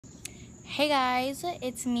Hey guys,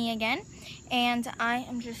 it's me again, and I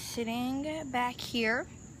am just sitting back here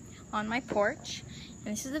on my porch,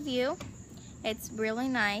 and this is the view. It's really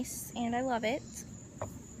nice, and I love it.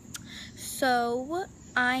 So,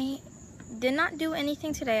 I did not do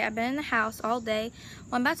anything today. I've been in the house all day.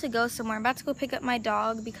 Well, I'm about to go somewhere. I'm about to go pick up my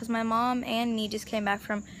dog because my mom and me just came back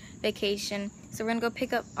from vacation. So we're gonna go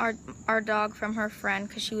pick up our dog from her friend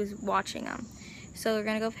because she was watching him. So we're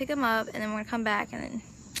gonna go pick him up, and then we're gonna come back, and then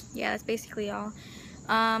yeah, that's basically all.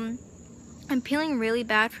 I'm feeling really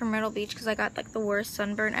bad for Myrtle Beach because I got like the worst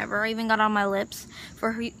sunburn ever. I even got on my lips.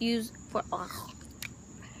 For the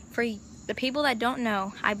people that don't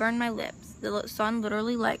know, I burned my lips. The sun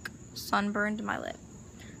literally like sunburned my lip.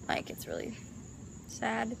 Like, it's really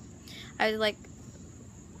sad. I like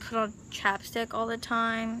put on chapstick all the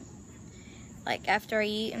time, like after I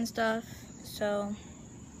eat and stuff. So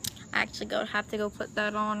I actually have to go put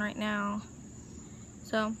that on right now.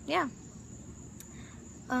 So yeah.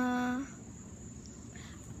 Oh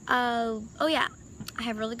yeah, I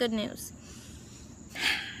have really good news.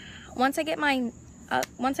 Once I get my new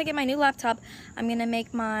laptop, I'm gonna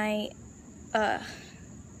make my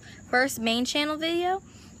first main channel video,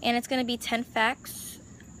 and it's gonna be 10 facts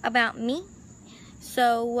about me.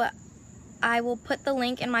 So I will put the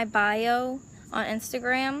link in my bio on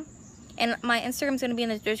Instagram. And my Instagram's gonna be in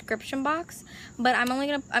the description box, but I'm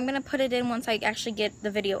gonna put it in once I actually get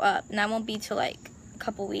the video up, and that won't be till like a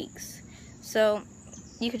couple weeks. So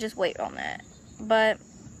you could just wait on that. But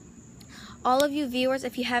all of you viewers,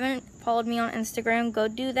 if you haven't followed me on Instagram, go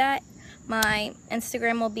do that. My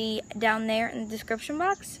Instagram will be down there in the description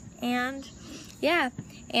box, and yeah,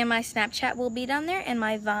 and my Snapchat will be down there, and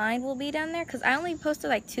my Vine will be down there, because I only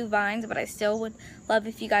posted like 2 Vines, but I still would love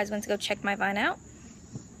if you guys went to go check my Vine out.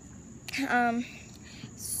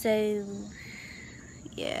 So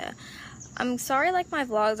yeah, I'm sorry like my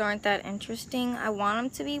vlogs aren't that interesting. I want them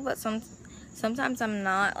to be, but sometimes I'm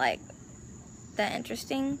not like that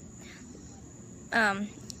interesting.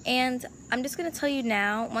 And I'm just gonna tell you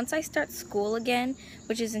now, once I start school again,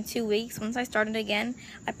 which is in 2 weeks, once I start it again,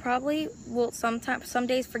 I probably will some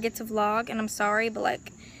days forget to vlog, and I'm sorry, but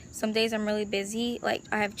like some days I'm really busy. Like,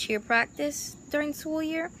 I have cheer practice during school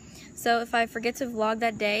year. So if I forget to vlog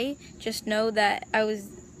that day, just know that I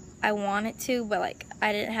wanted to, but like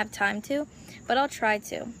I didn't have time to. But I'll try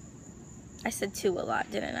to. I said to a lot,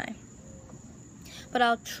 didn't I? But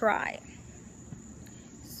I'll try.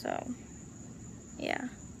 So yeah.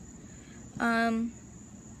 I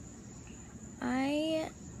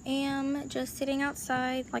am just sitting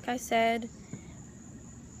outside, like I said,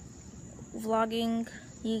 vlogging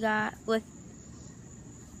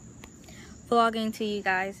to you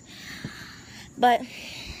guys. But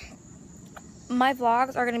my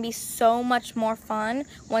vlogs are going to be so much more fun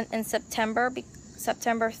in September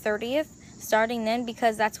 30th, starting then,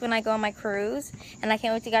 because that's when I go on my cruise, and I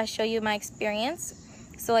can't wait to guys show you my experience.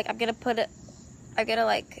 So like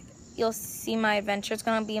you'll see my adventure. It's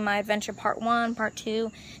going to be my adventure part 1, part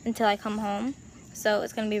 2 until I come home. So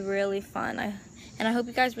it's going to be really fun. And I hope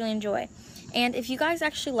you guys really enjoy. And if you guys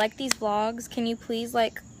actually like these vlogs, can you please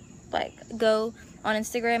like go on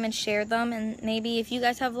Instagram and share them? And maybe if you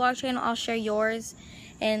guys have a vlog channel, I'll share yours,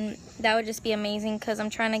 and that would just be amazing, because I'm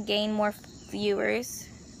trying to gain more viewers,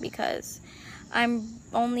 because I'm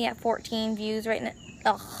only at 14 views right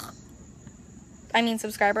now.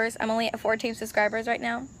 Subscribers. I'm only at 14 subscribers right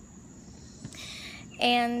now,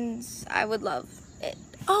 and I would love it.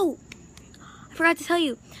 Oh, I forgot to tell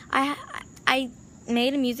you, I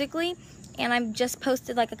made a Musical.ly, and I've just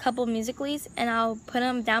posted like a couple of Musical.lys, and I'll put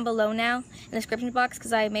them down below now in the description box,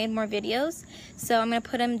 because I made more videos. So I'm going to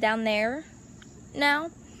put them down there now,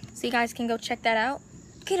 so you guys can go check that out.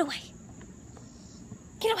 Get away.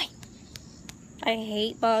 Get away. I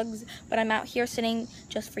hate bugs, but I'm out here sitting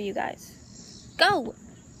just for you guys. Go.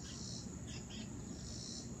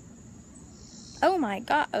 Oh my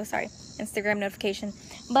god. Oh, sorry. Instagram notification.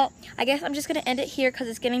 But I guess I'm just going to end it here because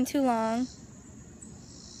it's getting too long.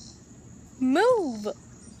 Move.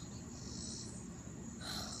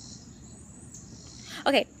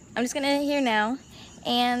 Okay, I'm just gonna end it here now,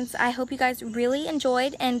 and I hope you guys really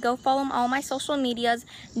enjoyed, and go follow all my social medias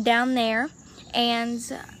down there. And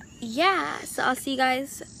yeah, so I'll see you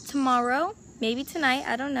guys tomorrow, maybe tonight,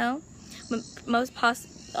 I don't know,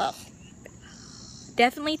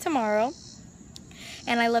 definitely tomorrow.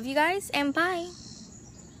 And I love you guys, and bye.